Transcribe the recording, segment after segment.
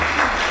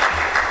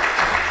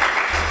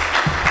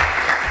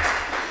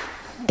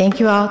Thank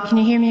you all. Can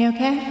you hear me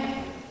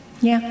okay?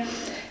 Yeah.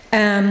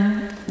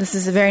 This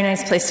is a very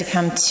nice place to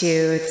come to.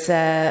 It's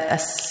a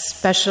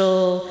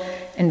special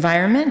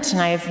environment,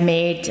 and I've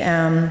made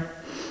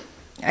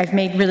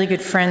really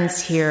good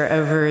friends here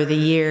over the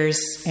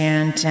years,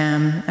 and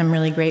I'm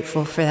really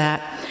grateful for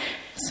that.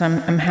 So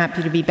I'm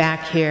happy to be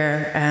back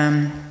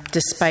here,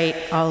 despite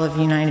all of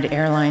United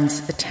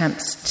Airlines'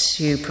 attempts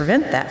to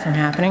prevent that from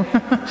happening,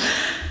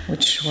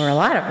 which were a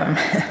lot of them.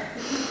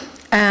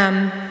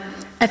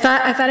 I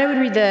thought I would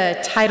read the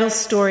title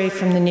story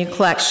from the new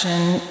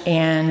collection,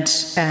 and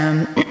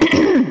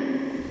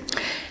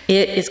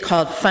it is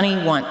called Funny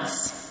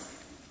Once.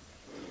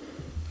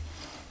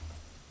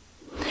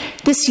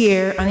 This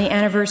year, on the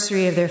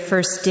anniversary of their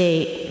first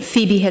date,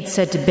 Phoebe had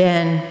said to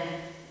Ben,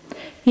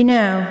 "You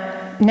know,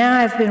 now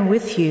I've been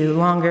with you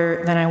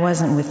longer than I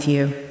wasn't with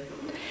you."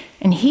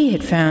 And he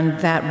had found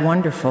that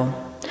wonderful.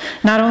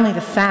 Not only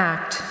the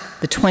fact,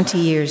 the 20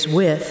 years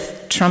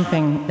with,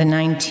 trumping the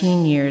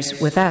 19 years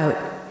without,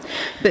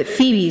 but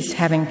Phoebe's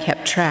having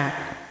kept track.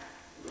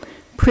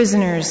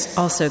 Prisoners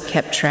also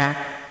kept track,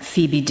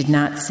 Phoebe did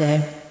not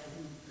say.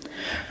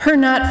 Her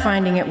not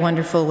finding it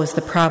wonderful was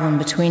the problem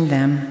between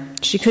them.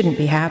 She couldn't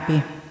be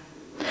happy.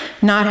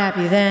 Not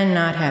happy then,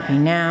 not happy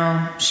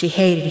now. She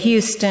hated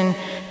Houston,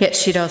 yet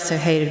she'd also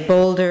hated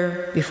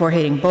Boulder. Before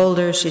hating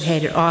Boulder, she'd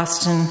hated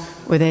Austin,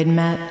 where they'd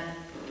met.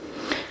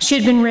 She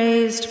had been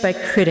raised by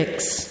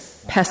critics,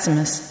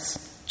 pessimists.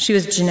 She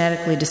was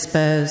genetically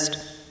disposed.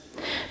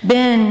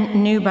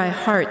 Ben knew by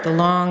heart the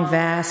long,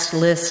 vast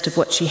list of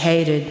what she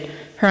hated,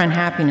 her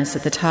unhappiness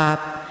at the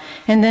top,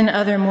 and then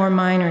other more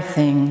minor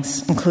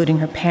things, including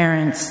her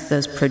parents,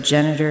 those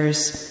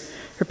progenitors,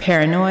 her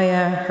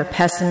paranoia, her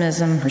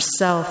pessimism,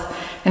 herself,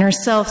 and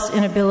herself's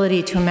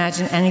inability to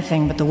imagine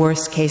anything but the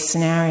worst-case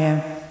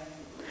scenario.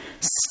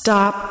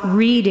 "Stop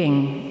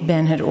reading,"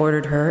 Ben had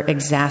ordered her,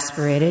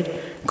 exasperated.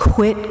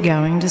 "Quit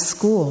going to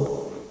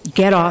school.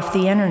 Get off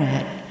the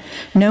internet.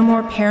 No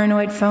more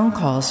paranoid phone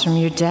calls from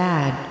your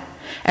dad.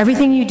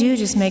 Everything you do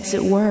just makes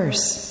it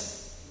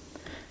worse."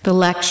 The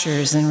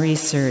lectures and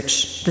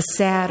research, the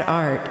sad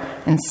art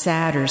and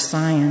sadder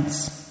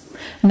science,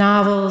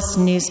 novels,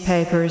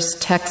 newspapers,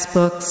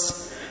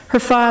 textbooks, her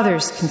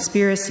father's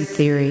conspiracy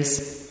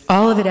theories,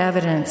 all of it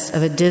evidence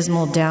of a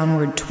dismal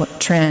downward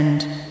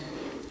trend.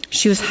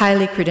 She was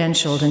highly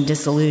credentialed and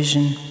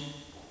disillusioned.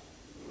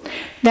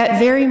 That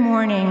very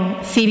morning,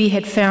 Phoebe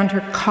had found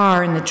her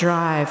car in the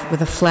drive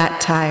with a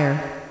flat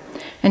tire,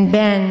 and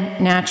Ben,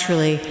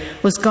 naturally,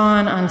 was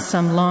gone on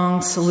some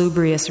long,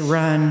 salubrious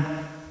run.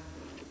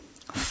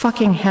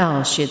 "Fucking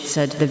hell," she had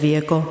said to the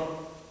vehicle.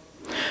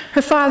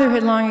 Her father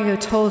had long ago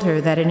told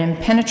her that an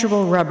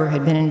impenetrable rubber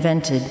had been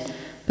invented,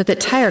 but that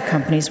tire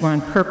companies were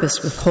on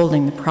purpose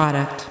withholding the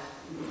product.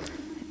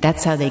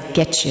 "That's how they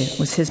get you,"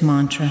 was his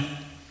mantra.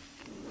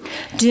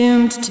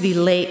 Doomed to be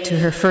late to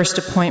her first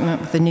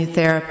appointment with a new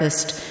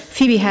therapist,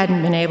 Phoebe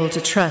hadn't been able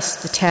to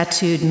trust the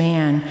tattooed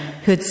man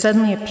who had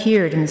suddenly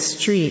appeared in the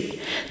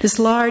street, this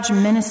large,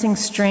 menacing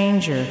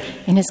stranger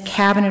in his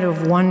Cabinet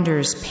of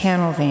Wonders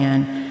panel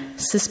van,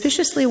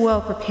 suspiciously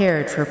well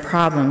prepared for a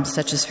problem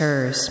such as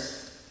hers.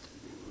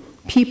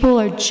 "People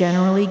are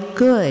generally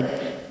good,"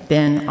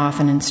 Ben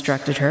often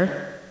instructed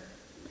her.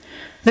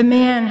 The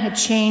man had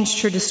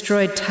changed her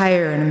destroyed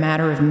tire in a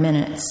matter of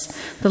minutes,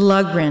 the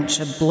lug wrench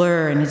a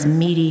blur in his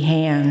meaty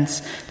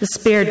hands, the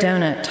spare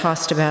donut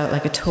tossed about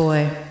like a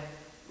toy.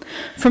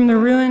 From the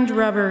ruined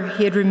rubber,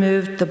 he had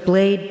removed the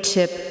blade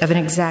tip of an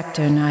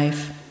X-Acto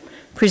knife,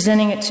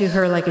 presenting it to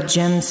her like a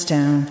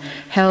gemstone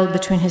held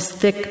between his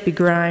thick,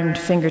 begrimed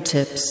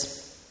fingertips.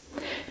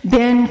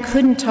 Ben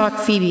couldn't talk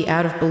Phoebe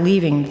out of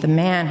believing the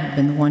man had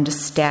been the one to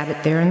stab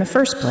it there in the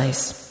first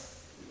place.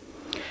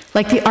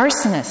 "Like the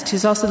arsonist,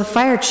 who's also the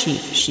fire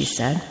chief," she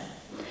said.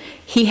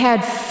 "He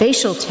had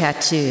facial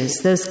tattoos,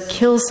 those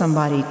kill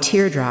somebody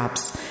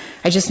teardrops.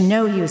 I just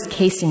know he was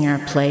casing our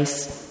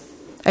place.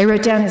 I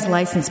wrote down his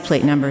license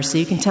plate number so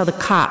you can tell the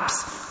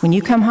cops when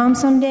you come home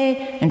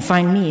someday and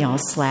find me all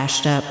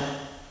slashed up."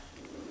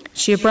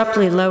 She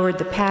abruptly lowered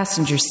the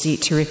passenger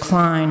seat to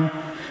recline,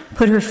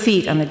 put her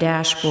feet on the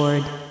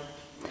dashboard.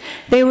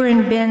 They were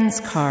in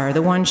Ben's car,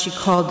 the one she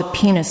called the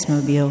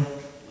Penismobile.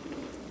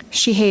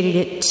 She hated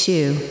it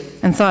too,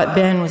 and thought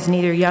Ben was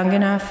neither young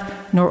enough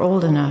nor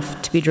old enough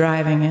to be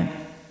driving it.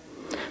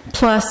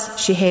 Plus,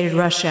 she hated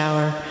rush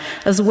hour,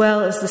 as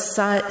well as the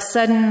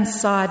sudden,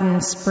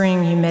 sodden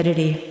spring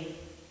humidity.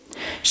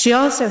 She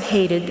also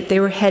hated that they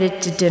were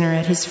headed to dinner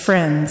at his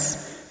friend's,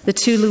 the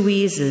two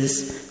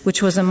Louises,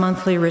 which was a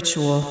monthly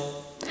ritual.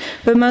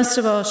 But most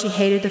of all, she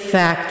hated the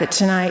fact that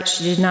tonight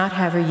she did not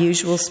have her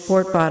usual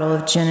sport bottle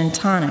of gin and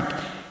tonic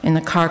in the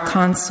car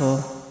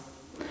console.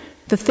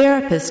 The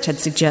therapist had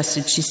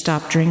suggested she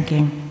stop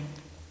drinking.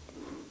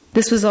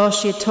 This was all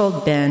she had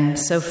told Ben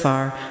so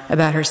far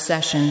about her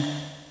session.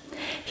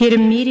 He had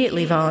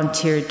immediately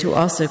volunteered to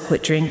also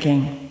quit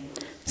drinking.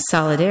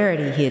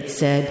 Solidarity, he had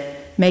said,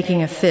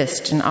 making a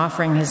fist and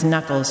offering his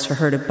knuckles for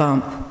her to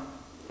bump.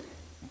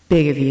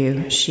 "Big of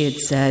you," she had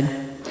said,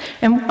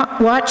 and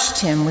watched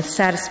him with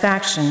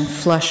satisfaction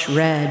flush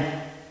red.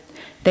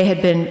 They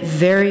had been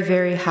very,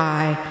 very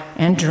high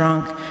and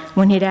drunk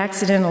when he'd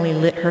accidentally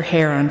lit her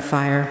hair on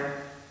fire.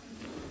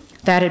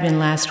 That had been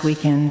last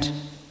weekend.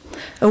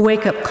 A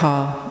wake-up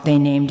call, they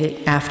named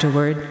it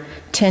afterward,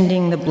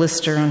 tending the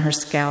blister on her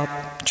scalp,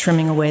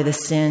 trimming away the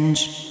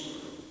singe.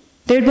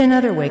 There'd been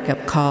other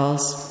wake-up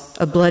calls,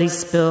 a bloody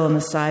spill on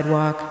the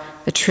sidewalk,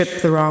 a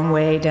trip the wrong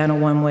way down a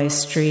one-way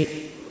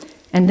street,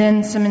 and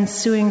then some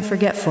ensuing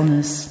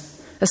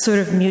forgetfulness, a sort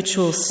of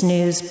mutual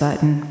snooze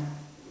button.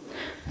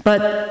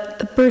 But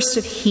the burst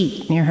of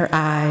heat near her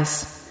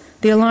eyes,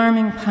 the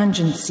alarming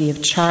pungency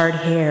of charred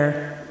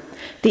hair,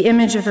 the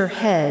image of her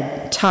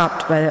head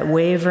topped by that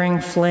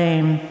wavering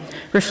flame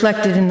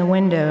reflected in the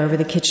window over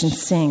the kitchen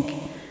sink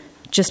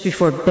just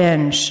before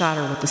Ben shot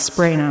her with the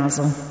spray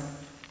nozzle.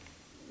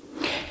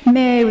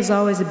 May was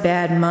always a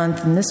bad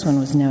month, and this one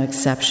was no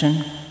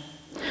exception.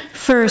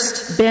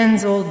 First,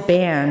 Ben's old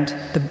band,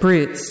 the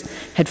Brutes,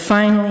 had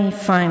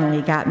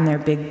finally gotten their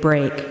big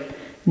break,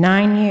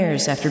 9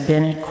 years after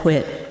Ben had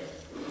quit.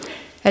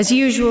 As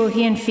usual,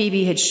 he and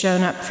Phoebe had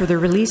shown up for the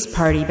release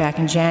party back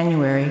in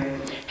January,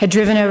 had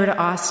driven over to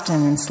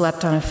Austin and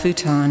slept on a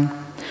futon,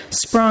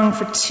 sprung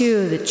for 2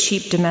 of the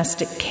cheap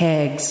domestic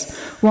kegs,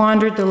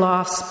 wandered the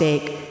loft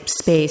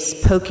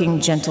space, poking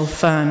gentle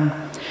fun,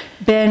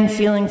 Ben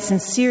feeling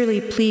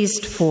sincerely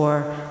pleased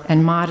for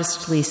and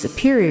modestly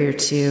superior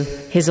to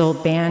his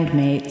old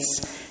bandmates,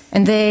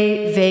 and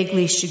they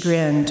vaguely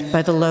chagrined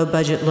by the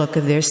low-budget look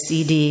of their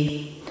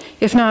CD,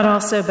 if not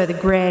also by the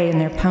gray in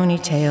their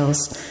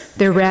ponytails,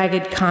 their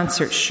ragged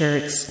concert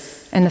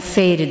shirts, and the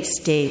faded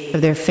state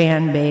of their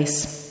fan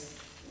base.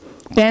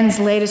 Ben's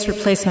latest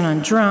replacement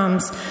on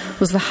drums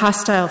was the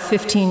hostile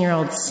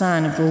 15-year-old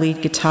son of the lead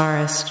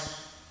guitarist.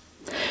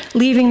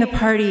 Leaving the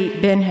party,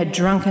 Ben had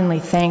drunkenly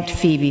thanked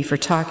Phoebe for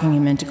talking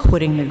him into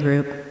quitting the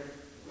group.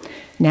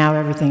 Now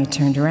everything had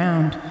turned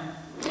around.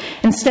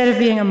 Instead of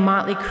being a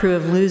motley crew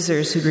of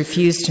losers who'd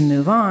refused to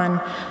move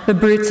on, the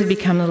Brutes had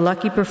become the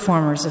lucky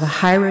performers of a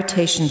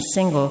high-rotation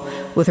single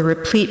with a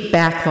replete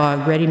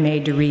backlog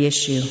ready-made to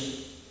reissue.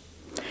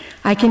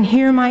 "I can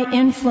hear my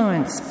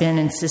influence," Ben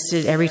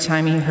insisted every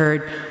time he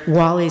heard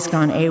 "Wally's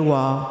Gone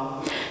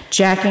AWOL,"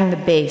 jacking the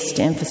bass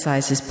to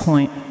emphasize his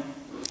point.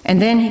 And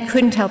then he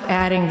couldn't help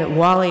adding that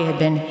Wally had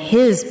been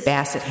his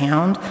basset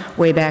hound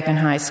way back in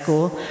high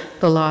school,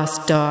 the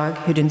lost dog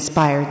who'd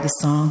inspired the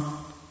song.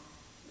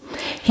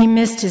 He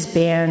missed his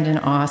band in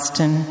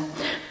Austin.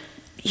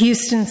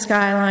 Houston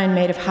skyline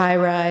made of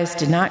high-rise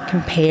did not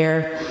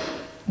compare.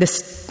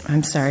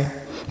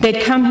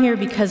 They'd come here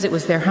because it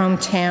was their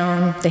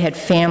hometown. They had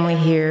family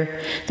here.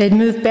 They'd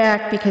moved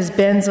back because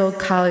Ben's old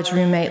college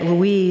roommate,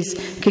 Louise,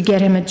 could get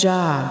him a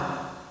job.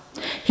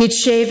 He'd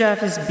shaved off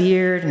his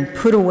beard and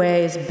put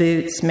away his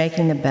boots,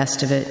 making the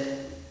best of it.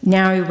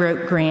 Now he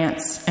wrote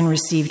grants and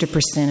received a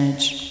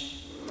percentage.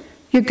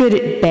 "You're good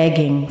at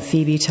begging,"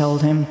 Phoebe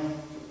told him.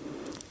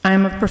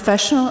 "I'm a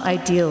professional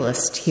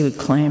idealist," he would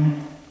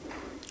claim.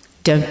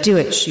 "Don't do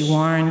it," she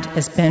warned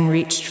as Ben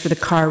reached for the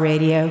car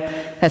radio.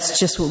 "That's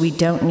just what we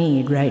don't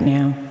need right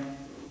now."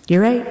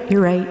 You're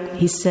right,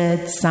 he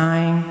said,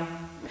 sighing.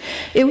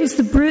 It was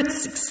the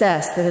Brute's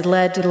success that had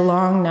led to the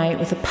long night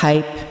with a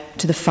pipe,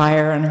 to the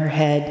fire on her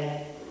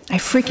head. "I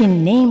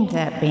freaking named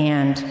that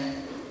band."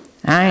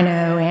 "I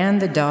know,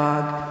 and the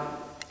dog.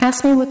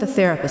 Ask me what the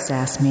therapist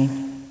asked me."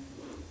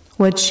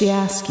 "What'd she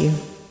ask you?"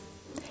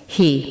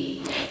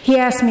 He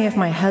asked me if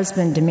my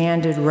husband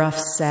demanded rough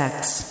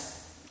sex."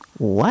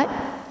 "What?"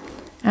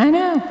 "I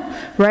know.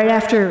 Right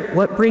after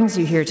 'What brings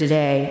you here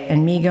today?'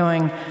 and me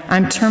going,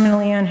 'I'm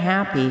terminally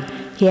unhappy,'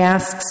 he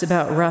asks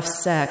about rough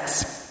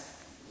sex."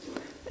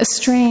 A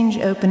strange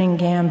opening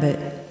gambit.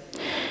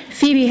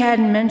 Phoebe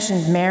hadn't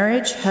mentioned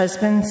marriage,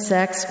 husband,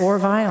 sex, or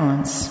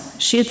violence.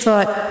 She had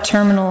thought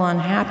terminal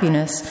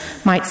unhappiness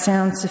might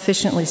sound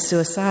sufficiently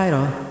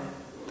suicidal.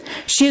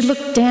 She had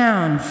looked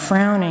down,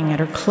 frowning at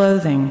her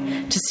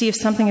clothing, to see if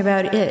something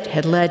about it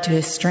had led to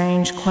his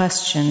strange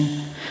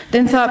question,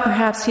 then thought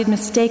perhaps he'd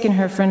mistaken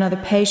her for another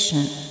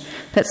patient,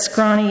 that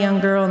scrawny young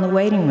girl in the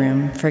waiting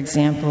room, for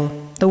example,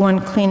 the one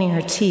cleaning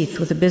her teeth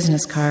with a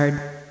business card.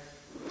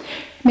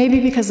 Maybe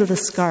because of the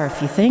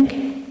scarf, you think?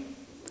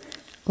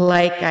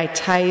 Like I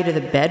tie you to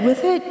the bed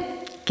with it?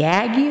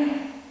 Gag you?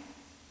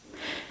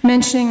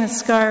 Mentioning the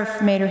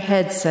scarf made her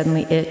head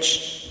suddenly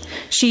itch.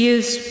 She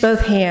used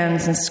both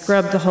hands and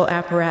scrubbed the whole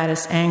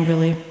apparatus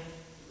angrily.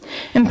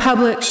 In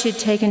public, she had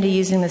taken to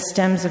using the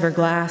stems of her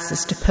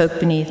glasses to poke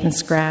beneath and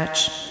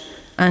scratch,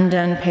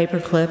 undone paper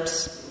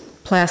clips,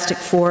 plastic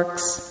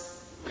forks.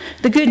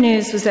 The good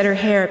news was that her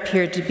hair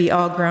appeared to be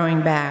all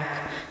growing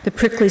back, the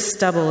prickly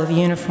stubble of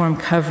uniform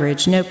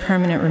coverage, no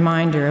permanent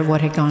reminder of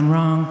what had gone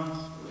wrong.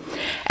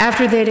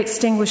 After they'd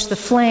extinguished the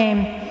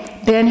flame,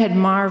 Ben had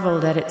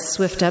marveled at its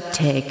swift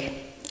uptake.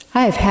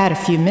 "I have had a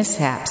few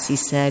mishaps," he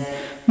said,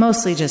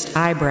 "mostly just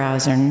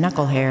eyebrows or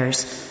knuckle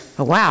hairs.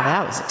 But wow,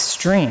 that was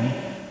extreme."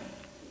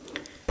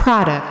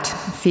 "Product,"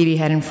 Phoebe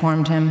had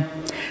informed him.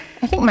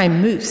 "I think my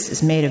mousse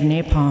is made of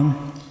napalm."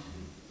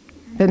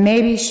 But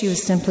maybe she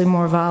was simply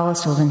more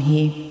volatile than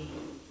he.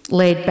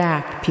 Laid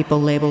back,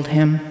 people labeled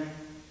him.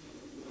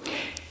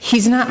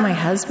 "He's not my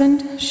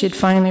husband," she had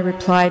finally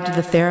replied to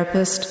the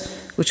therapist,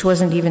 which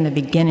wasn't even the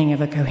beginning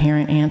of a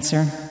coherent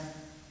answer.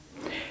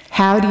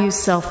 "How do you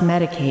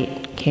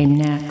self-medicate?" came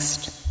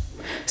next.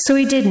 So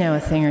he did know a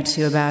thing or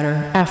two about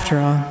her, after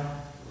all.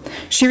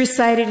 She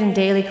recited in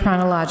daily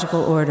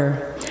chronological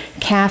order: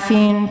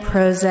 caffeine,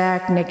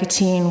 Prozac,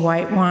 nicotine,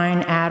 white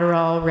wine,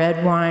 Adderall,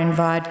 red wine,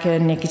 vodka,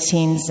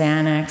 nicotine,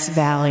 Xanax,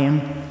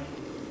 Valium.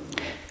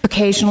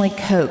 Occasionally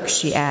Coke,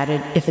 she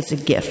added, if it's a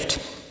gift.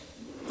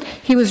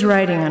 He was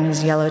writing on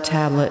his yellow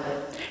tablet,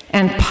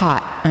 and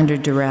pot under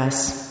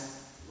duress.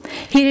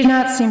 He did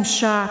not seem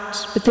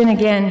shocked, but then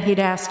again, he'd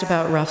asked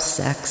about rough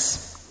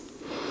sex.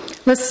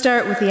 "Let's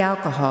start with the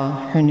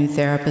alcohol," her new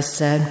therapist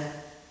said.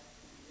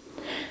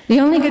 "The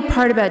only good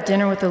part about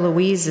dinner with the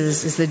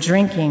Louises is the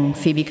drinking,"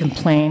 Phoebe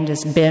complained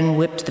as Ben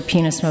whipped the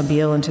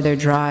Penismobile into their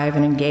drive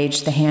and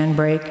engaged the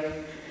handbrake.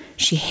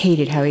 She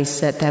hated how he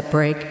set that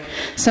brake,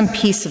 some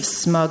piece of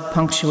smug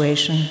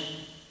punctuation.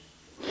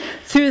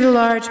 Through the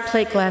large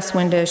plate glass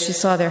window, she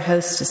saw their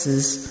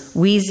hostesses,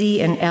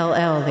 Wheezy and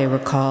LL they were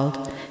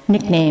called,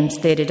 nicknames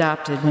they'd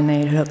adopted when they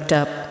had hooked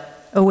up,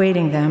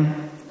 awaiting them.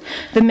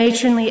 The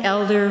matronly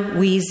elder,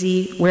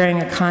 Wheezy,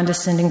 wearing a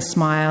condescending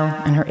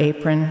smile and her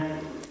apron,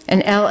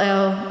 and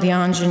LL, the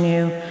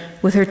ingenue,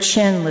 with her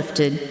chin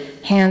lifted,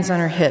 hands on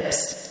her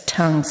hips,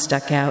 tongue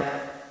stuck out.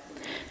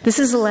 "This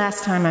is the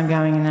last time I'm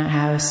going in that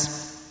house."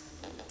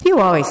 "You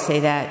always say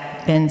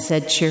that," Ben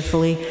said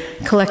cheerfully,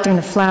 collecting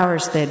the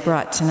flowers they had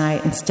brought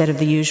tonight instead of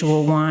the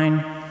usual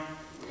wine.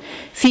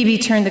 Phoebe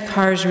turned the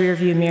car's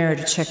rearview mirror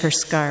to check her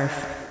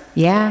scarf.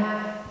 "Yeah,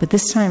 but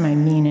this time I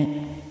mean it."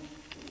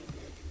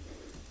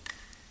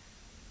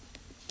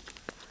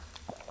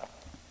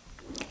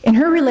 In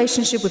her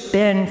relationship with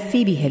Ben,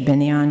 Phoebe had been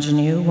the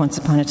ingenue once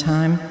upon a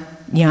time,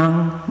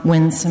 young,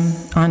 winsome,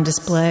 on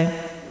display.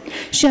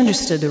 She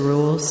understood the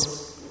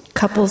rules.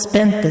 Couples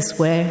bent this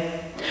way.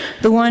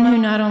 The one who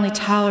not only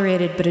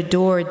tolerated but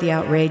adored the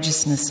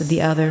outrageousness of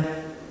the other,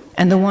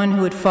 and the one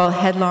who would fall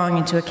headlong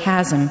into a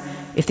chasm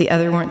if the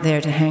other weren't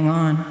there to hang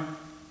on.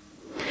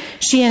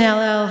 She and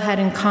LL had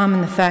in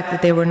common the fact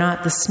that they were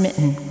not the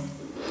smitten.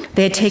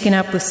 They had taken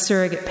up with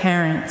surrogate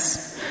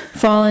parents,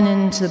 fallen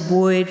into the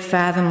buoyed,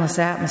 fathomless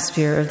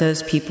atmosphere of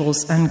those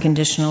people's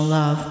unconditional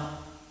love.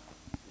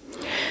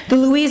 The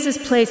Louises'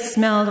 place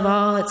smelled of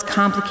all its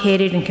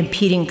complicated and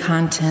competing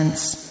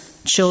contents: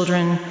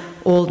 children,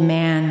 old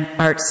man,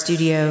 art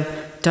studio,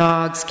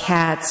 dogs,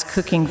 cats,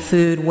 cooking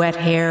food, wet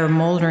hair,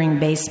 moldering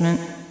basement.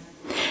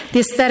 The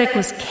aesthetic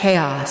was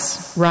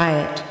chaos,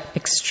 riot,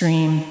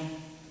 extreme.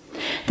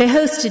 They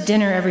hosted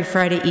dinner every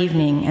Friday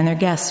evening, and their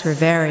guests were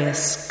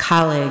various: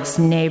 colleagues,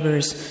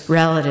 neighbors,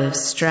 relatives,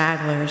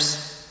 stragglers.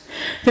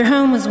 Their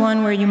home was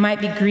one where you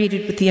might be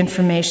greeted with the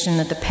information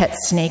that the pet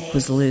snake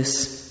was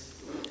loose,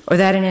 or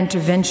that an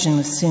intervention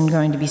was soon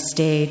going to be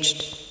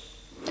staged.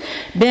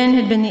 Ben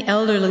had been the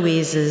elder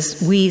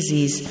Louise's,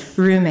 Wheezy's,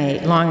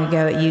 roommate long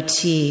ago at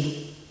UT.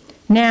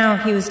 Now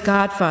he was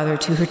godfather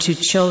to her two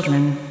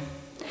children.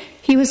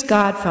 He was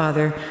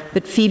godfather,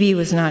 but Phoebe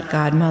was not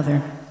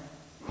godmother.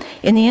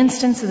 In the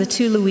instance of the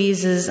two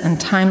Louises'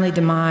 untimely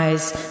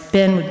demise,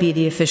 Ben would be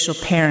the official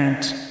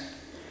parent.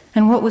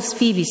 And what was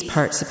Phoebe's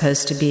part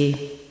supposed to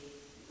be?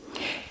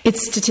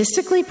 "It's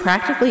statistically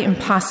practically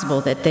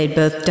impossible that they'd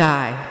both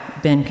die,"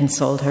 Ben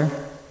consoled her.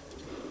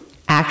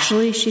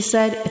 "Actually," she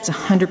said, "it's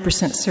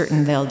 100%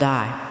 certain they'll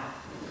die."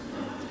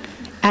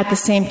 "At the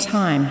same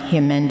time," he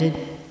amended.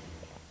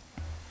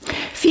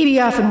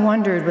 Phoebe often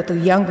wondered what the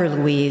younger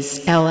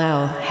Louise,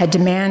 LL, had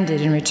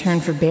demanded in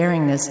return for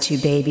bearing those two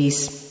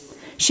babies.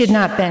 She had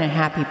not been a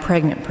happy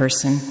pregnant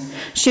person.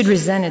 She had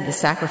resented the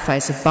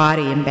sacrifice of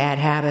body and bad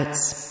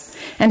habits.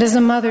 And as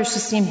a mother, she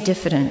seemed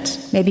diffident,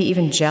 maybe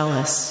even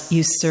jealous,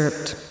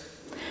 usurped.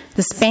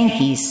 The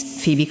Spankies,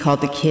 Phoebe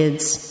called the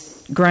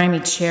kids, grimy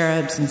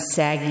cherubs in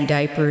saggy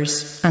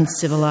diapers,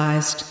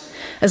 uncivilized,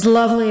 as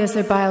lovely as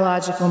their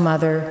biological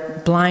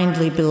mother,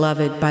 blindly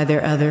beloved by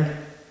their other.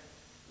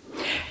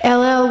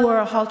 LL wore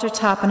a halter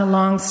top and a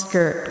long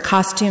skirt,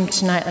 costumed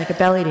tonight like a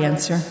belly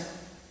dancer.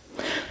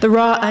 The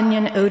raw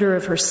onion odor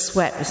of her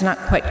sweat was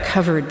not quite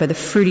covered by the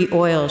fruity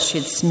oil she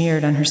had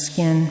smeared on her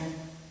skin.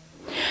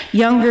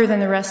 Younger than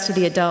the rest of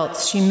the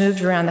adults, she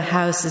moved around the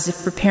house as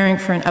if preparing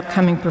for an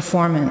upcoming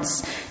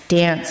performance,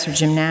 dance or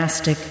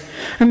gymnastic,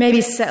 or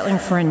maybe settling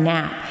for a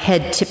nap,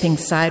 head tipping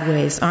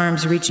sideways,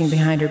 arms reaching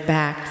behind her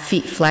back,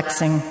 feet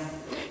flexing.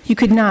 You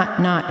could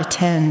not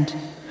attend.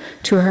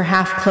 To her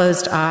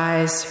half-closed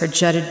eyes, her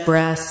jutted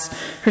breasts,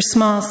 her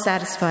small,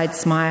 satisfied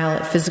smile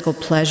at physical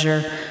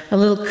pleasure, a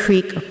little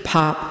creak or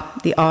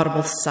pop, the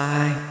audible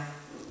sigh.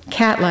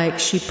 Cat-like,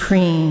 she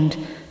preened,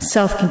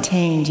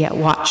 self-contained yet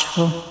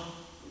watchful.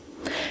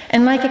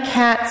 And like a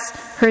cat's,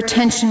 her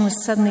attention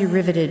was suddenly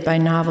riveted by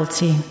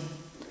novelty.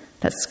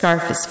 "That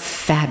scarf is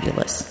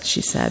fabulous,"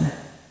 she said.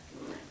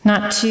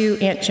 "Not too,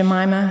 Aunt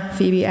Jemima?"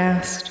 Phoebe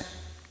asked.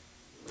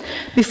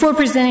 Before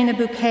presenting the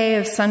bouquet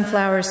of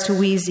sunflowers to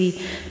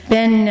Wheezy,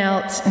 Ben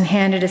knelt and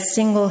handed a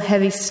single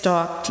heavy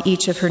stalk to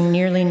each of her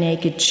nearly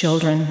naked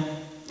children.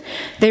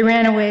 They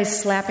ran away,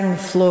 slapping the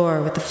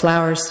floor with the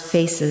flowers'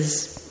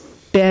 faces.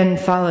 Ben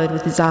followed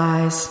with his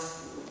eyes.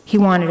 He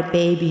wanted a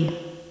baby.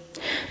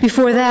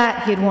 Before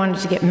that, he had wanted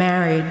to get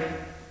married.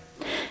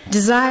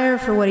 Desire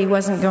for what he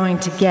wasn't going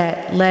to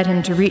get led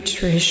him to reach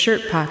for his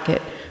shirt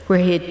pocket where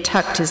he had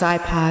tucked his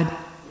iPod.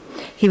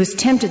 He was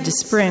tempted to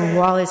spring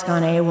Wally's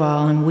Gone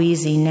AWOL and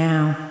Wheezy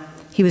now.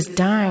 He was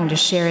dying to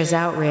share his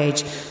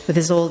outrage with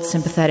his old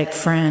sympathetic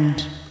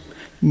friend.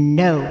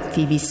 "No,"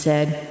 Phoebe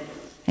said,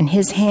 and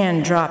his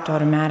hand dropped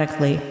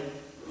automatically.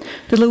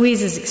 The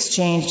Louises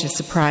exchanged a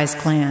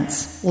surprised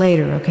glance.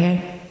 "Later,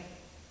 okay?"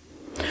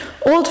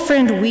 Old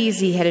friend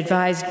Wheezy had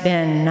advised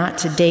Ben not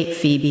to date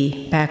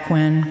Phoebe back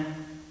when.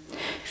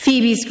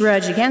 Phoebe's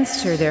grudge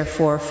against her,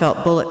 therefore,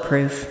 felt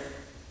bulletproof.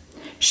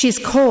 "She's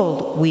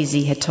cold,"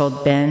 Wheezy had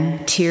told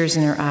Ben, tears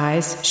in her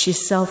eyes.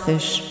 "She's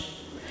selfish."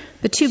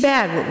 But too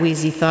bad, what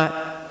Wheezy thought.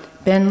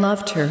 Ben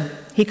loved her.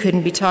 He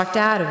couldn't be talked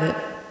out of it.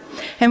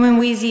 And when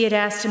Wheezy had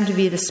asked him to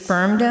be the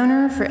sperm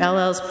donor for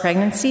LL's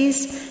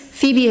pregnancies,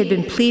 Phoebe had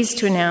been pleased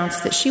to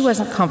announce that she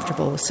wasn't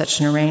comfortable with such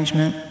an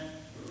arrangement.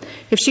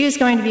 If she was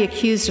going to be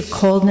accused of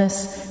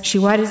coldness, she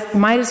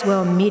might as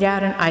well mete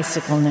out an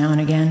icicle now and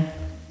again.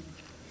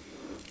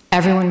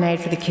 Everyone made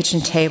for the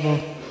kitchen table,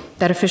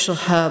 that official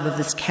hub of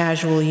this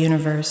casual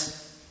universe.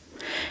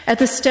 At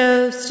the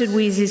stove stood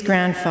Wheezy's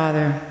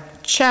grandfather.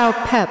 "Ciao,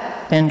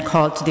 Pep," Ben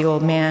called to the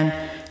old man,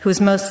 who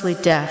was mostly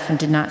deaf and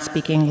did not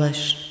speak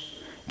English.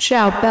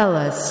 "Ciao,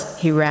 Bellas,"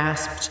 he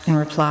rasped in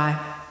reply.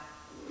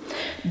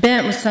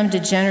 Bent with some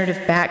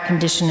degenerative back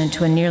condition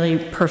into a nearly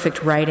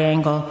perfect right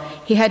angle,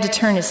 he had to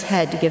turn his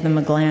head to give them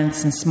a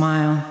glance and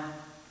smile.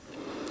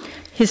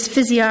 His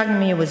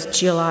physiognomy was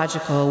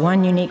geological,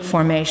 one unique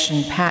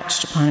formation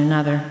patched upon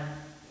another.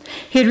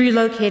 He had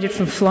relocated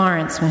from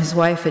Florence when his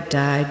wife had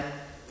died.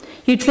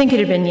 You'd think it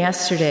had been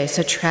yesterday,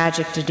 so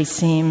tragic did he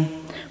seem,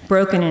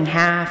 broken in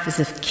half as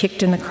if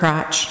kicked in the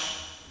crotch.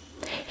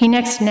 He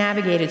next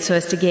navigated so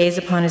as to gaze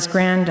upon his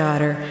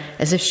granddaughter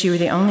as if she were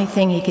the only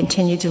thing he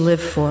continued to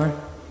live for.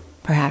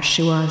 Perhaps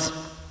she was.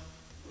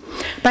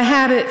 By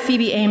habit,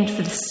 Phoebe aimed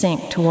for the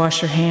sink to wash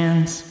her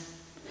hands.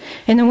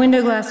 In the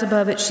window glass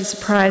above it, she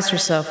surprised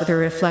herself with her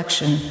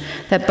reflection,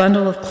 that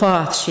bundle of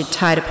cloth she had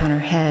tied upon her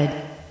head.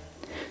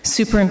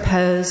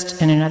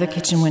 Superimposed in another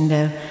kitchen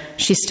window,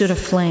 she stood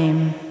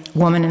aflame,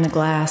 woman in the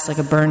glass like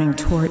a burning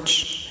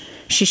torch.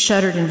 She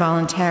shuddered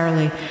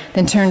involuntarily,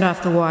 then turned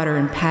off the water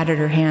and patted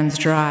her hands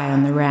dry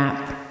on the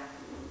wrap.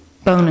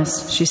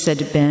 "Bonus," she said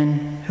to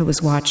Ben, who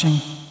was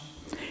watching.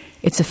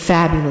 "It's a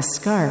fabulous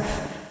scarf,"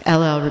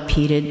 LL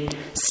repeated,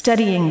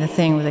 studying the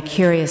thing with a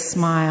curious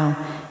smile,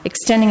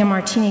 extending a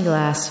martini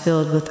glass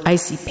filled with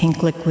icy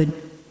pink liquid.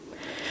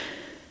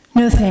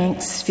 "No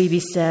thanks," Phoebe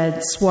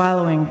said,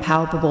 swallowing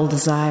palpable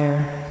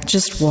desire.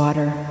 "Just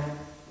water."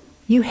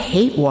 "You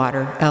hate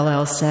water,"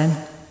 LL said.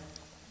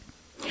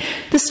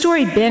 The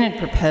story Ben had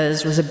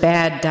proposed was a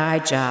bad dye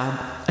job,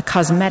 a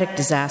cosmetic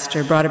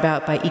disaster brought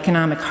about by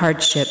economic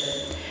hardship.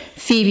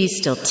 Phoebe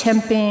still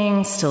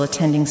temping, still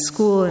attending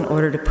school in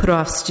order to put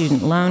off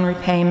student loan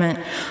repayment,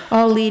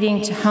 all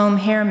leading to home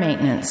hair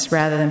maintenance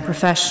rather than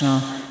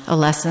professional, a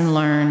lesson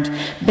learned.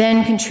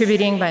 Ben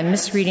contributing by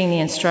misreading the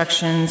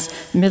instructions,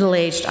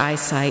 middle-aged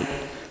eyesight.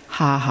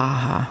 Ha, ha,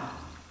 ha.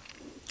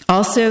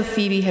 Also,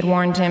 Phoebe had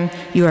warned him,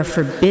 "You are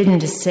forbidden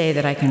to say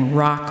that I can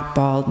rock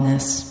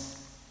baldness."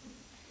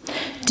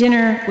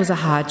 Dinner was a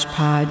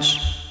hodgepodge.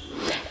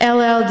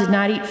 LL did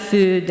not eat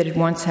food that had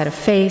once had a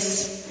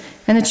face,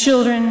 and the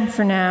children,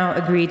 for now,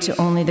 agreed to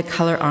only the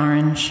color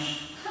orange.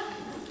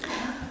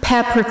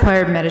 Pep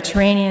required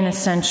Mediterranean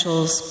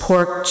essentials,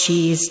 pork,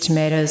 cheese,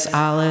 tomatoes,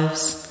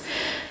 olives.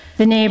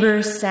 The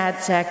neighbor,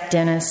 sad sack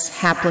Dennis,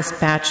 hapless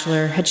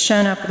bachelor, had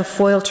shown up with a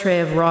foil tray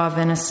of raw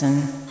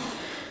venison.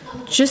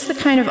 Just the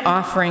kind of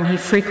offering he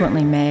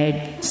frequently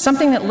made,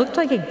 something that looked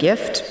like a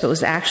gift but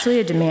was actually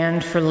a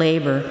demand for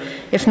labor,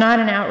 if not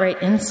an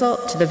outright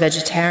insult to the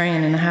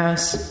vegetarian in the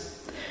house.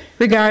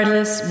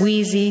 Regardless,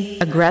 Wheezy,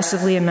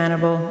 aggressively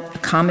amenable,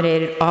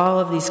 accommodated all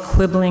of these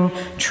quibbling,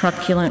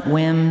 truculent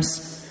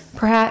whims,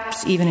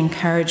 perhaps even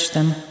encouraged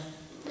them.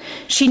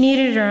 She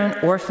needed her own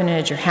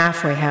orphanage or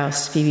halfway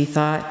house, Phoebe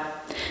thought.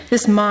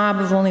 This mob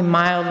of only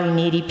mildly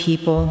needy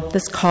people,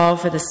 this call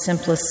for the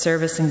simplest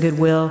service and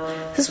goodwill,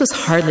 this was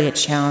hardly a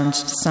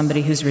challenge to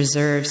somebody whose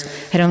reserves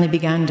had only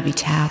begun to be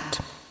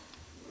tapped.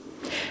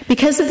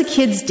 Because of the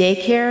kids'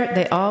 daycare,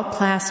 they all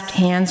clasped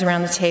hands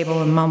around the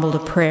table and mumbled a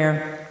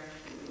prayer.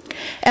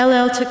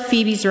 LL took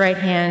Phoebe's right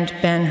hand,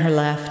 Ben her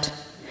left.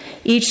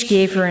 Each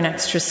gave her an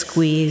extra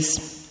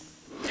squeeze.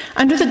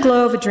 Under the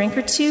glow of a drink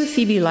or two,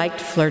 Phoebe liked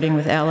flirting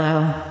with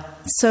LL.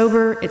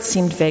 Sober, it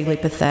seemed vaguely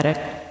pathetic.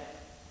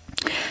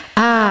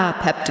 "Ah,"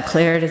 Pep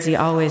declared, as he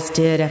always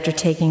did after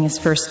taking his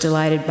first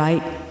delighted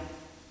bite.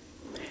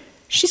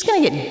 "She's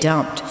going to get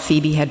dumped,"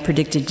 Phoebe had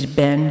predicted to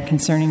Ben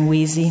concerning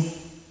Wheezy.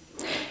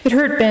 It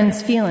hurt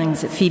Ben's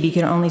feelings that Phoebe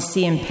could only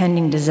see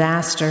impending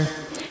disaster,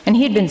 and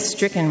he had been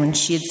stricken when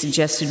she had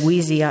suggested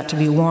Wheezy ought to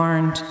be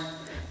warned.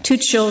 2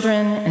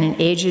 children and an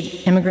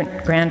aged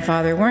immigrant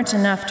grandfather weren't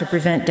enough to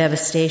prevent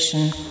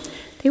devastation.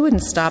 They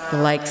wouldn't stop the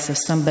likes of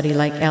somebody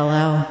like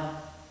LL.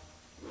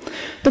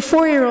 The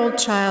 4-year-old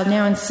child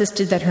now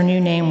insisted that her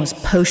new name was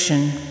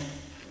Potion.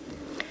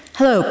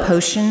 "Hello,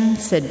 Potion,"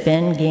 said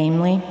Ben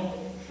gamely.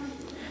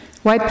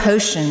 "Why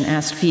Potion?"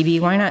 asked Phoebe.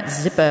 "Why not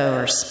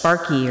Zippo or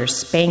Sparky or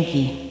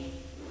Spanky?"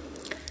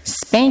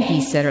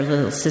 "Spanky," said her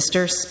little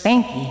sister,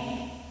 "Spanky."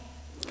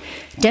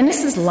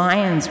 "Dennis's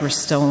lions were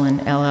stolen,"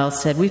 LL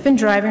said. "We've been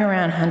driving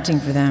around hunting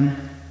for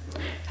them."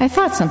 "I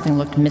thought something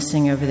looked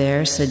missing over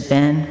there," said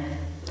Ben.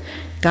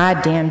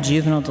 "Goddamn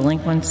juvenile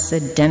delinquents,"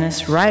 said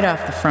Dennis right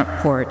off the front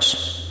porch.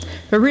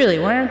 "But really,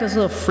 why aren't those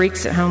little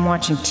freaks at home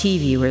watching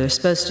TV where they're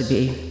supposed to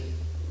be?"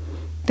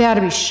 "They ought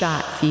to be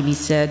shot," Phoebe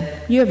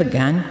said. "You have a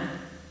gun."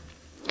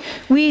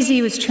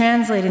 Wheezy was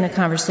translating the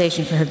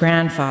conversation for her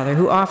grandfather,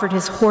 who offered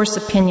his hoarse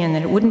opinion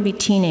that it wouldn't be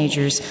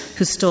teenagers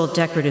who stole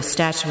decorative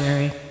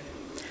statuary.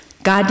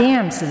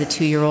 "Goddamn," said the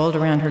 2-year-old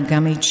around her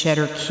gummy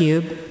cheddar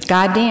cube.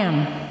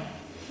 "Goddamn."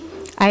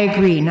 "I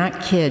agree,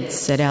 not kids,"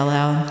 said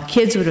LL.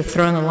 "Kids would have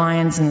thrown the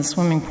lions in the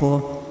swimming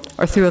pool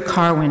or through a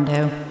car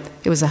window.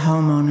 It was a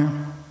homeowner."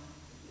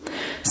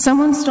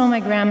 "Someone stole my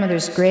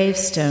grandmother's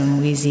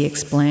gravestone," Wheezy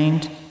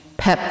explained,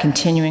 Pep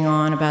continuing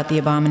on about the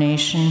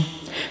abomination.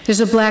 "There's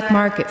a black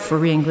market for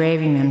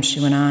re-engraving them," she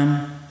went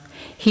on.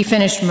 He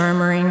finished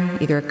murmuring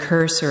either a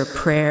curse or a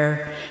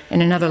prayer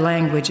in another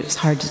language. It was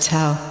hard to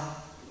tell.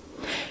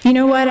 "You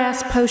know what?"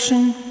 asked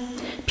Potion.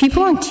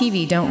 "People on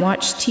TV don't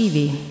watch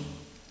TV."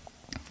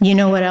 "You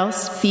know what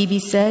else?" Phoebe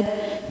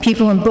said.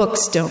 "People in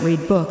books don't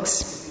read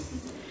books."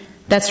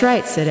 "That's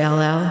right," said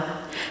LL.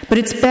 "But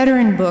it's better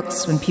in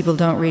books when people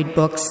don't read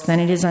books than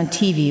it is on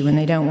TV when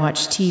they don't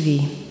watch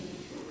TV."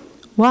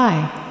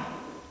 "Why?"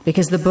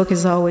 "Because the book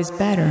is always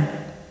better."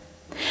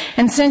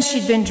 And since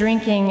she'd been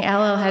drinking,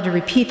 LL had to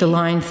repeat the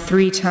line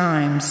 3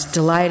 times,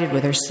 delighted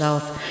with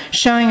herself,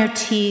 showing her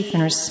teeth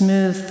and her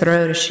smooth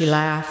throat as she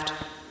laughed.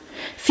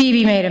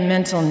 Phoebe made a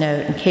mental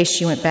note in case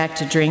she went back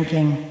to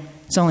drinking.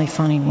 It's only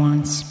funny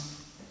once.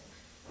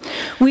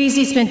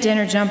 Wheezy spent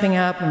dinner jumping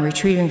up and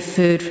retrieving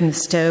food from the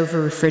stove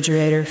or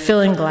refrigerator,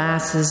 filling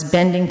glasses,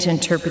 bending to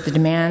interpret the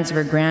demands of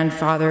her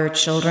grandfather or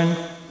children.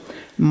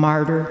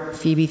 Martyr,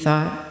 Phoebe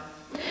thought.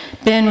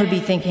 Ben would be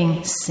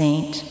thinking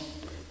saint.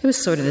 It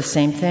was sort of the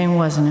same thing,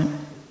 wasn't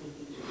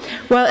it?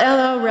 While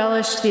LL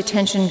relished the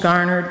attention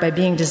garnered by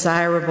being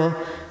desirable,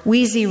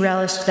 Wheezy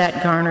relished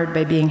that garnered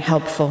by being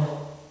helpful.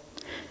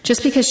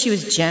 Just because she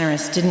was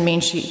generous didn't mean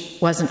she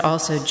wasn't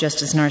also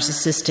just as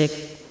narcissistic.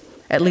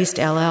 At least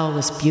LL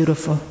was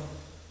beautiful.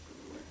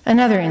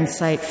 Another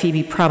insight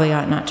Phoebe probably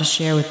ought not to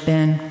share with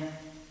Ben.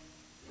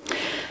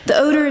 The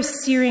odor of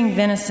searing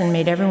venison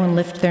made everyone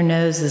lift their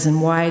noses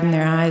and widen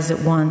their eyes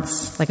at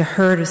once, like a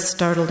herd of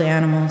startled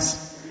animals.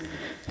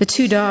 The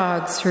 2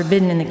 dogs,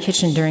 forbidden in the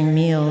kitchen during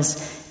meals,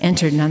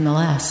 entered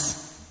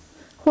nonetheless.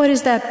 "What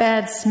is that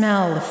bad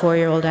smell?" the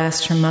 4-year-old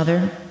asked her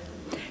mother.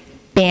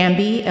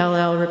 "Bambi,"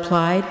 LL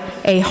replied,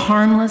 "a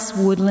harmless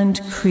woodland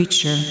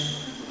creature."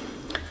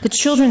 The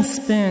children's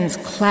spoons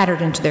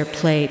clattered into their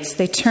plates.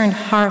 They turned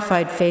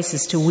horrified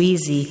faces to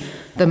Wheezy,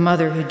 the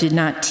mother who did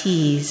not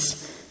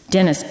tease.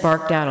 Dennis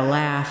barked out a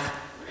laugh.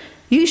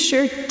 "You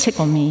sure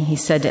tickle me," he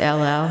said to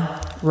LL,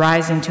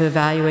 rising to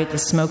evaluate the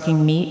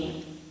smoking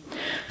meat.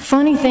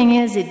 "Funny thing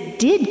is, it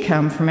did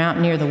come from out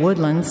near the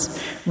woodlands.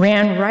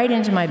 Ran right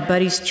into my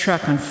buddy's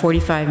truck on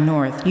 45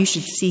 North. You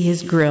should see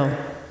his grill."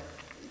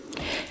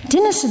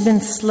 Dennis had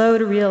been slow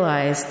to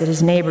realize that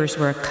his neighbors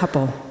were a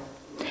couple.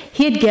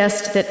 He had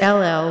guessed that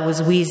LL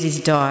was Wheezy's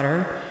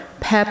daughter,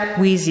 Pep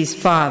Wheezy's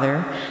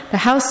father, the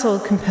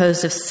household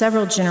composed of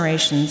several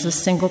generations of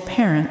single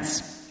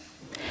parents.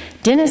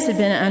 Dennis had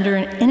been under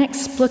an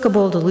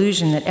inexplicable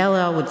delusion that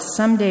LL would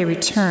someday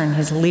return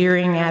his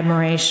leering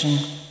admiration.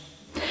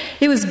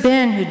 It was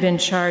Ben who'd been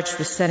charged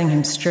with setting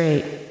him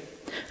straight.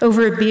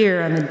 Over a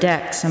beer on the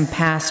deck some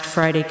past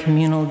Friday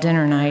communal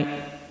dinner night.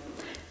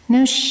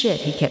 "No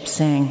shit," he kept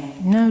saying.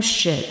 "No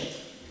shit."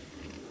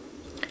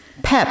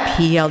 "Pep,"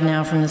 he yelled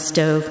now from the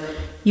stove,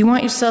 "you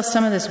want yourself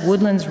some of this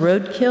Woodlands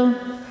roadkill?"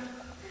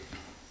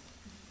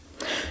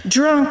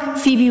 Drunk,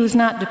 Phoebe was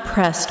not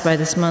depressed by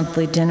this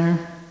monthly dinner.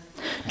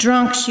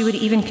 Drunk, she would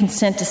even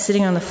consent to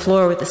sitting on the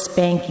floor with the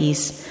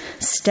Spankies,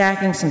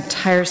 stacking some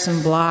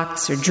tiresome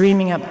blocks or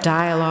dreaming up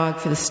dialogue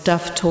for the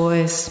stuffed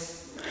toys.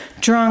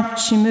 Drunk,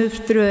 she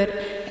moved through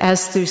it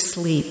as through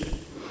sleep.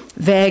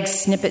 Vague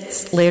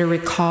snippets later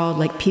recalled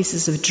like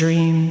pieces of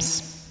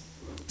dreams.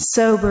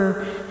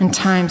 Sober, and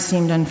time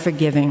seemed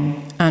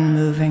unforgiving,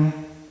 unmoving.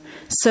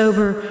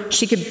 Sober,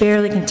 she could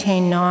barely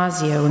contain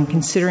nausea when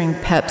considering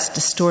Pep's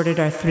distorted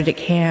arthritic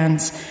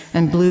hands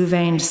and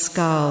blue-veined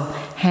skull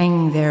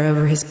hanging there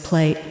over his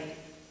plate.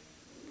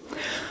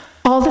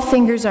 "All the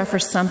fingers are for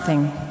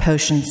something,"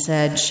 Potion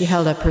said. She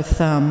held up her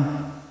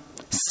thumb.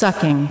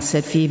 "Sucking,"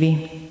 said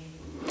Phoebe.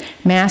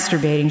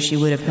 Masturbating, she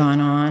would have gone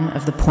on,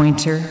 of the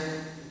pointer.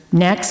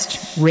 Next,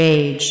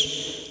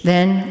 rage.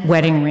 Then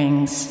wedding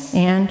rings.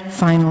 And,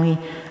 finally,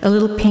 a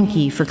little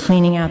pinky for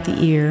cleaning out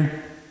the ear.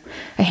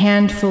 A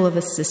handful of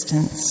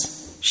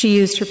assistance. She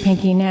used her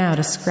pinky now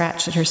to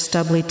scratch at her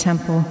stubbly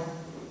temple.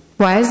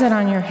 "Why is that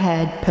on your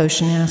head?"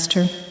 Potion asked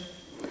her.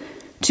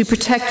 "To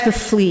protect the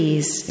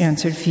fleas,"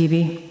 answered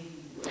Phoebe.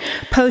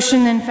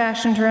 Potion then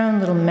fashioned her own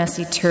little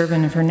messy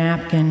turban of her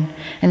napkin,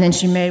 and then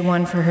she made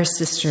one for her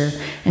sister,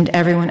 and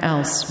everyone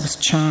else was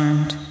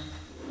charmed.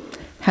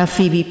 How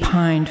Phoebe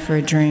pined for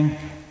a drink.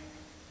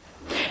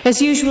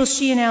 As usual,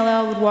 she and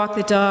LL would walk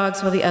the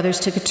dogs while the others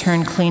took a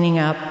turn cleaning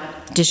up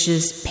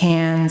dishes,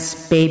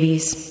 pans,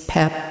 babies,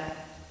 Pep.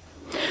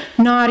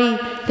 Naughty,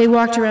 they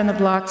walked around the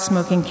block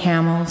smoking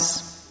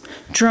Camels.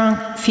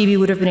 Drunk, Phoebe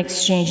would have been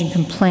exchanging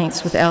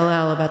complaints with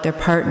LL about their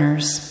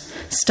partners,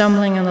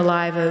 stumbling on the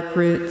live oak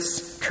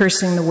roots,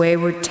 cursing the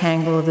wayward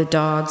tangle of the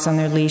dogs on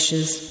their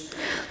leashes,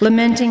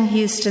 lamenting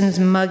Houston's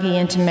muggy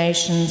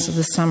intimations of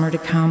the summer to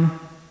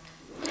come.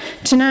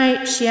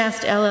 Tonight, she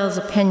asked LL's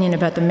opinion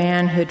about the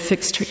man who had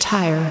fixed her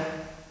tire.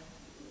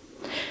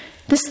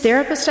 "This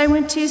therapist I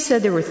went to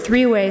said there were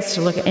 3 ways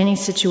to look at any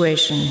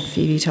situation,"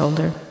 Phoebe told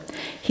her.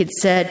 He'd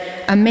said,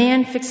 "A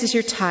man fixes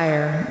your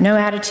tire, no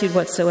attitude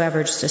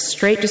whatsoever, just a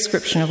straight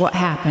description of what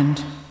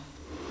happened."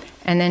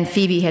 And then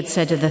Phoebe had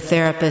said to the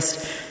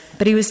therapist,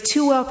 "But he was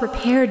too well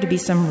prepared to be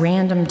some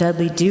random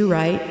Dudley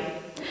Do-Right."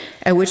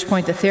 At which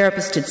point the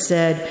therapist had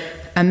said,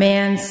 "A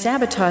man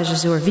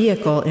sabotages your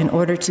vehicle in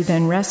order to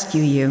then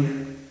rescue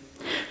you."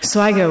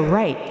 So I go,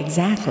 "Right,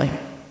 exactly."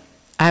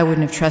 "I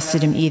wouldn't have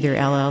trusted him either,"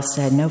 LL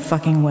said. "No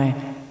fucking way."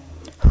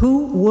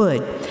 Who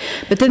would?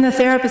 But then the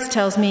therapist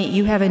tells me,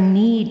 "You have a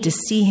need to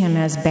see him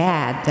as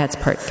bad." That's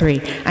part 3.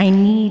 I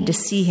need to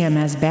see him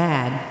as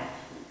bad.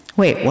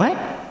 Wait, what?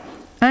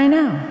 I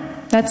know.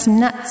 That's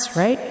nuts,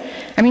 right?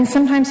 I mean,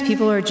 sometimes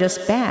people are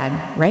just bad,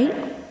 right?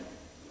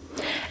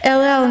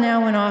 LL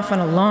now went off on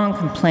a long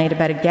complaint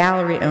about a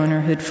gallery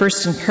owner who'd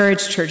first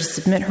encouraged her to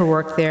submit her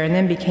work there and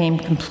then became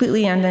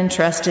completely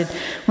uninterested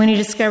when he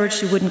discovered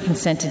she wouldn't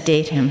consent to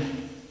date him.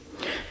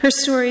 Her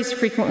stories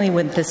frequently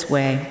went this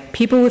way.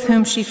 People with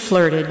whom she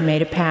flirted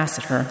made a pass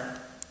at her.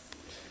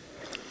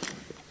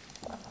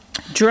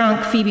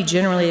 Drunk, Phoebe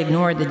generally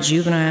ignored the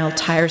juvenile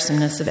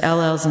tiresomeness of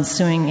LL's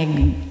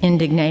ensuing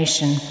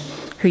indignation,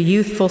 her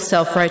youthful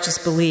self-righteous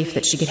belief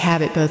that she could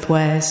have it both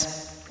ways.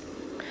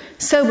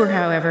 Sober,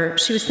 however,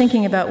 she was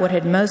thinking about what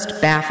had most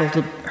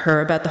baffled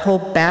her about the whole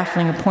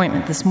baffling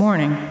appointment this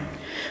morning,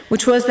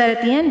 which was that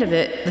at the end of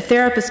it, the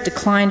therapist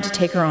declined to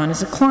take her on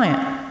as a client.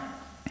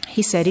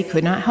 He said he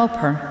could not help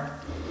her.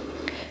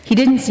 He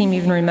didn't seem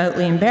even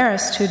remotely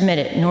embarrassed to admit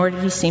it, nor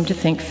did he seem to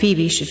think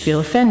Phoebe should feel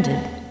offended.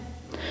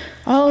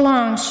 All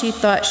along, she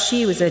thought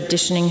she was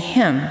auditioning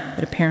him,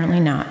 but apparently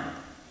not.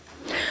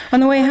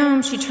 On the way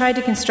home, she tried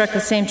to construct the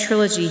same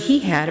trilogy he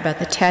had about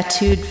the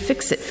tattooed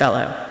fix-it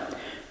fellow.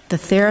 The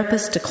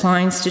therapist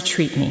declines to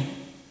treat me.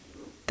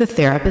 The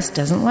therapist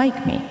doesn't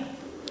like me.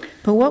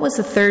 But what was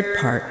the third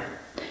part?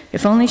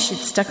 If only she'd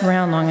stuck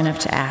around long enough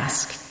to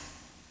ask.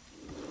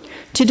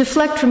 To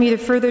deflect from either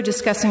further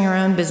discussing her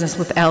own business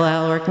with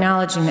LL or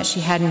acknowledging that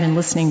she hadn't been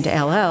listening to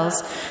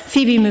LL's,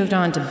 Phoebe moved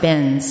on to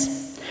Ben's.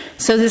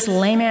 So this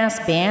lame-ass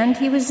band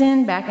he was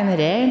in back in the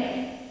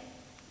day?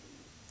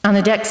 On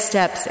the deck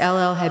steps,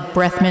 LL had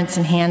breath mints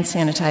and hand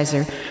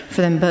sanitizer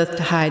for them both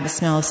to hide the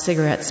smell of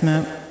cigarette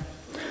smoke.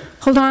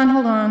 Hold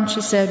on,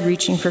 she said,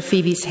 reaching for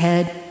Phoebe's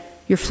head.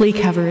 "Your flea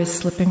cover is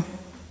slipping."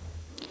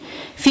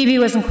 Phoebe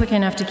wasn't quick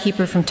enough to keep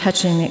her from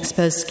touching the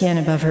exposed skin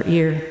above her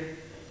ear.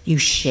 "You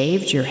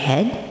shaved your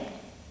head?"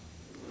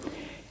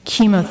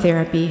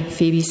 "Chemotherapy,"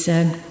 Phoebe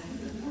said.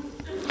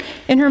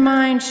 In her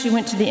mind, she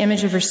went to the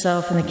image of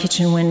herself in the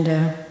kitchen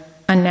window.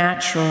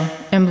 Unnatural,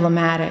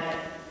 emblematic.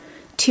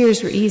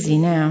 Tears were easy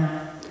now.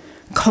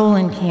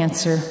 Colon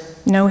cancer.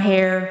 No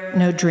hair,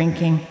 no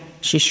drinking.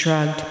 She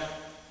shrugged.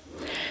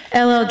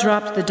 LL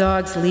dropped the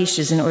dog's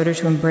leashes in order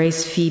to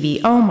embrace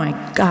Phoebe. "Oh my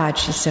God,"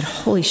 she said.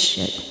 "Holy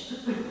shit."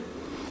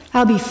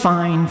 "I'll be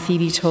fine,"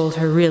 Phoebe told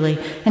her, really.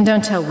 "And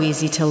don't tell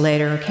Wheezy till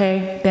later,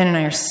 okay? Ben and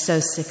I are so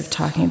sick of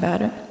talking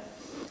about it."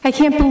 "I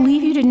can't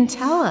believe you didn't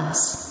tell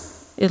us."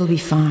 "It'll be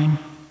fine."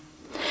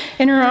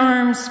 In her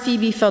arms,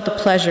 Phoebe felt the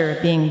pleasure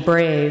of being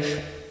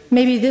brave.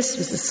 Maybe this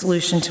was the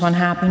solution to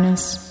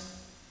unhappiness.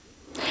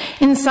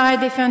 Inside,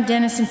 they found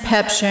Dennis and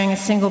Pep sharing a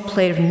single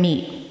plate of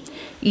meat,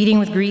 eating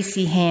with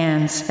greasy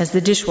hands as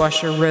the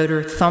dishwasher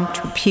rotor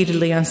thumped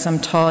repeatedly on some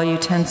tall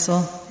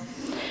utensil.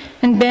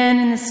 And Ben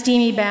in the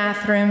steamy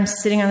bathroom,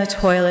 sitting on the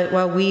toilet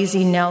while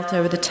Wheezy knelt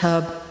over the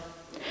tub.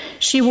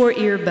 She wore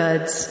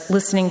earbuds,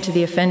 listening to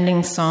the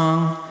offending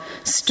song,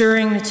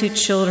 stirring the 2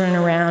 children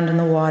around in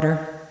the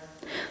water.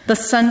 The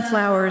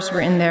sunflowers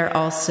were in there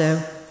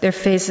also, their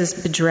faces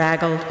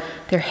bedraggled,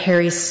 their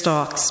hairy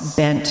stalks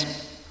bent.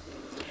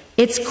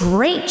 "It's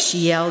great," she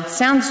yelled.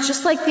 "Sounds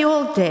just like the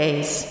old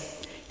days."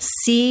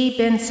 "See,"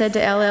 Ben said to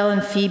LL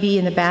and Phoebe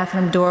in the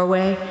bathroom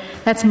doorway.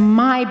 "That's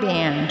my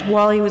band.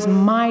 Wally was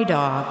my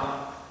dog."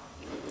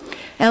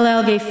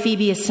 LL gave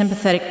Phoebe a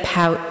sympathetic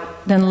pout,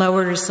 then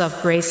lowered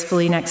herself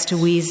gracefully next to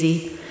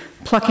Wheezy,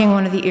 plucking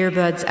one of the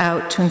earbuds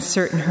out to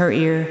insert in her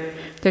ear,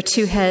 their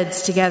 2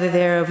 heads together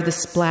there over the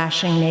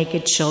splashing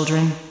naked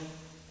children.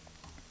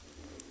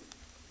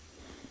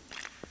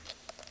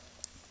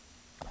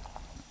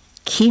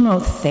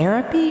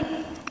 "Chemotherapy?"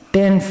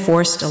 Ben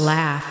forced a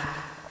laugh,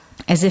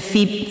 as if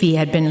Phoebe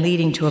had been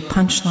leading to a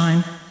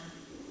punchline.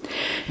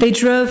 They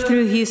drove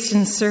through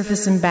Houston's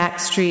surface and back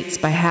streets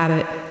by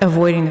habit,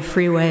 avoiding the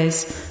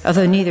freeways,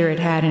 although neither had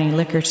had any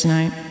liquor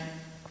tonight.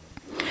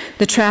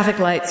 The traffic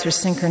lights were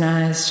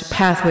synchronized, a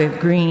pathway of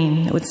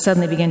green that would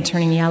suddenly begin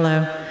turning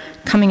yellow,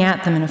 coming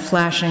at them in a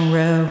flashing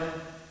row.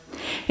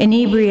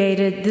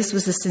 Inebriated, this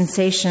was a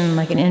sensation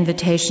like an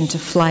invitation to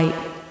flight.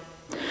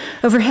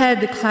 Overhead,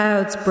 the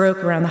clouds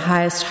broke around the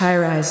highest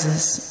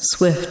high-rises,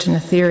 swift and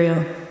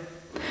ethereal.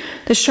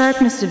 The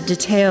sharpness of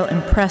detail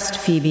impressed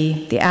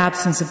Phoebe, the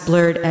absence of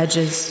blurred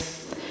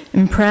edges,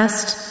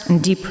 impressed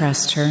and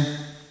depressed her.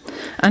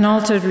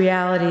 Unaltered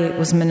reality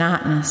was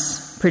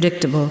monotonous,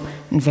 predictable,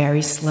 and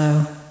very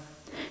slow.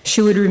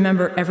 She would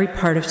remember every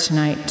part of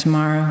tonight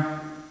tomorrow,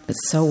 but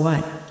so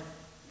what?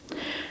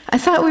 I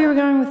thought we were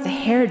going with the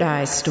hair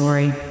dye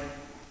story.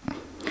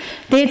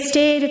 They had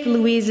stayed at the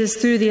Louises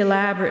through the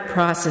elaborate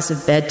process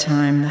of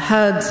bedtime, the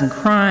hugs and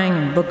crying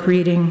and book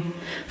reading,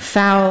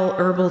 foul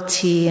herbal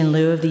tea in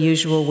lieu of the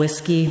usual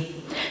whiskey,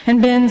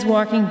 and Ben's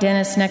walking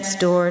Dennis next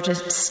door to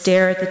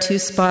stare at the two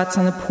spots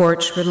on the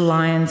porch where the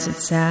lions had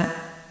sat,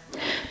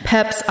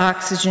 Pep's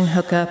oxygen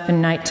hookup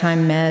and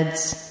nighttime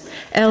meds,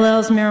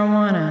 LL's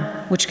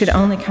marijuana, which could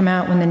only come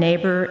out when the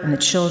neighbor and the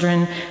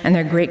children and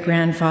their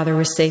great-grandfather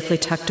were safely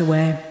tucked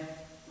away.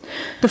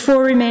 The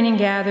four remaining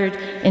gathered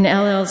in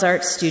LL's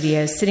art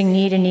studio, sitting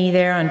knee to knee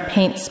there on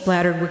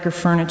paint-splattered wicker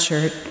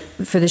furniture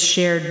for the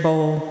shared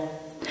bowl.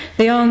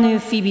 They all knew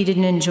Phoebe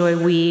didn't enjoy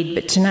weed,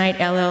 but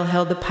tonight LL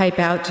held the pipe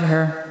out to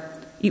her.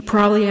 "You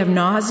probably have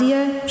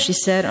nausea," she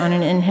said on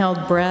an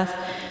inhaled breath,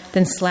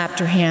 then slapped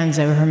her hands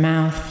over her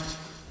mouth.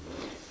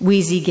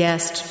 Wheezy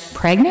guessed,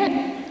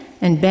 "Pregnant?"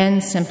 And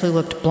Ben simply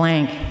looked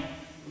blank.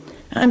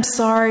 "I'm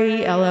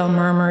sorry," LL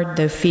murmured,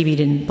 though Phoebe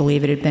didn't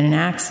believe it had been an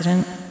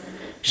accident.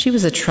 She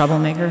was a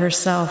troublemaker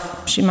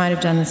herself. She might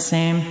have done the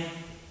same.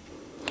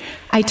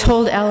 "I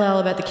told LL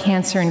about the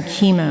cancer and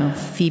chemo,"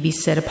 Phoebe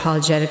said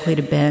apologetically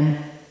to Ben.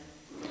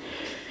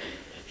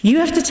 "You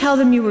have to tell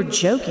them you were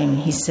joking,"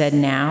 he said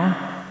now.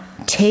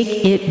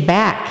 "Take it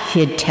back," he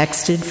had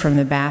texted from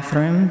the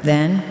bathroom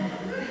then.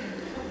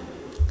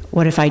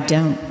 "What if I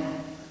don't?"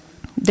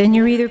 "Then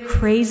you're either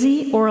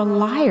crazy or a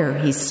liar,"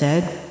 he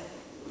said.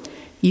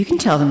 "You can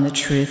tell them the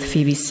truth,"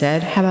 Phoebe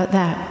said. "How about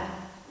that?"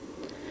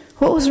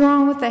 What was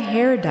wrong with the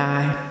hair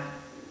dye?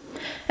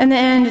 In the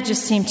end, it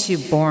just seemed too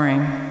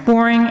boring.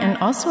 Boring and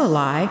also a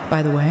lie,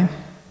 by the way.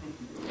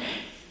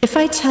 "If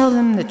I tell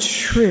them the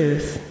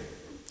truth,"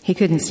 he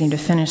couldn't seem to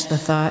finish the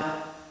thought.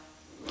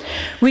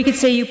 "We could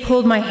say you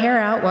pulled my hair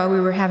out while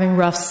we were having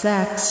rough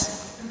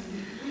sex."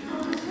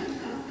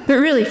 "But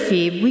really,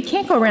 Phoebe, we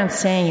can't go around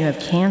saying you have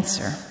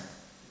cancer."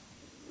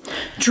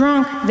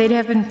 Drunk, they'd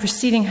have been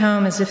proceeding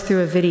home as if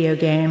through a video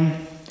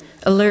game,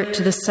 alert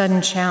to the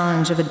sudden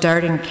challenge of a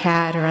darting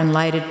cat or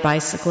unlighted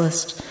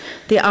bicyclist,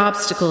 the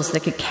obstacles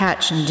that could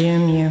catch and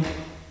doom you.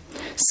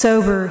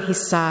 Sober, he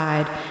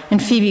sighed,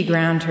 and Phoebe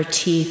ground her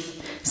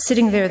teeth,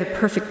 sitting there the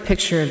perfect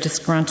picture of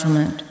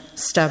disgruntlement,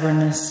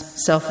 stubbornness,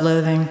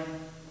 self-loathing.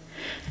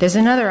 "There's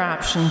another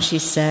option," she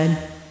said.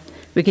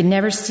 "We could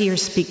never see or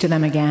speak to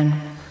them again."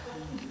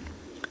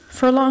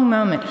 For a long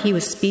moment, he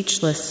was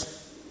speechless.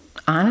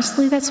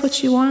 "Honestly, that's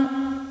what you want?"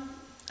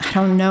 "I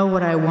don't know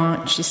what I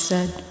want," she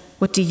said.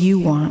 "What do you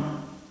want?"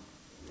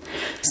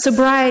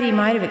 Sobriety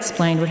might have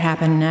explained what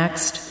happened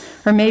next,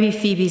 or maybe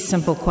Phoebe's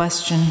simple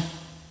question.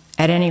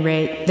 At any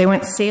rate, they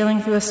went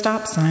sailing through a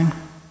stop sign.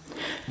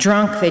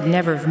 Drunk, they'd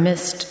never have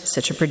missed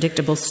such a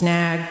predictable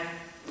snag.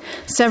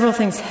 Several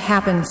things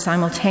happened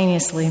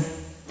simultaneously.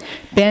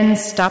 Ben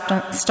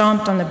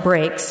stomped on the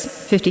brakes,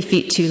 50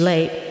 feet too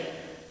late,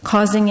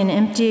 causing an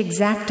empty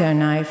X-Acto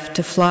knife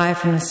to fly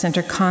from the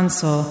center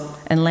console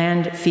and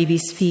land at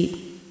Phoebe's feet.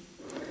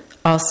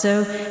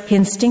 Also, he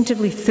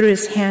instinctively threw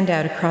his hand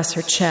out across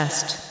her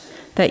chest,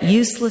 that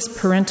useless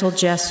parental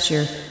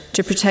gesture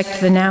to protect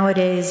the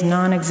nowadays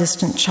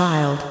non-existent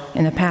child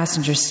in the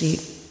passenger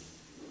seat.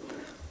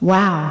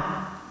 "Wow,"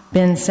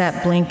 Ben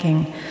sat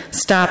blinking,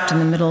 stopped in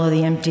the middle of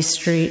the empty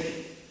street.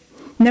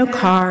 No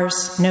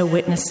cars, no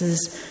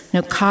witnesses,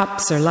 no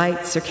cops or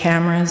lights or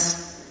cameras,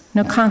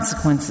 no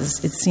consequences,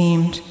 it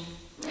seemed.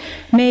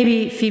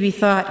 Maybe, Phoebe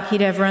thought,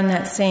 he'd have run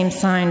that same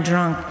sign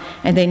drunk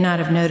and they'd not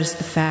have noticed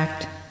the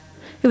fact.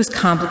 It was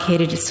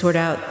complicated to sort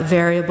out the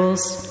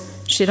variables.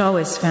 She'd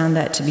always found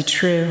that to be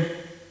true.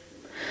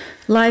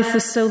 Life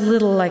was so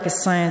little like a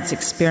science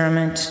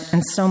experiment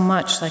and so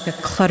much like a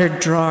cluttered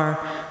drawer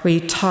where you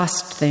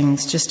tossed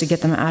things just to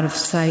get them out of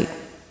sight.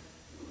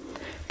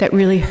 That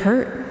really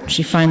hurt,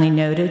 she finally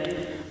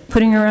noted,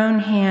 putting her own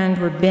hand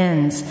where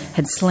Ben's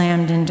had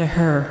slammed into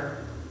her,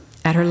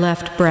 at her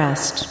left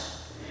breast,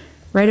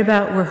 right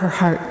about where her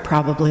heart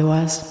probably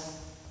was.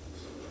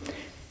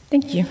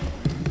 Thank you.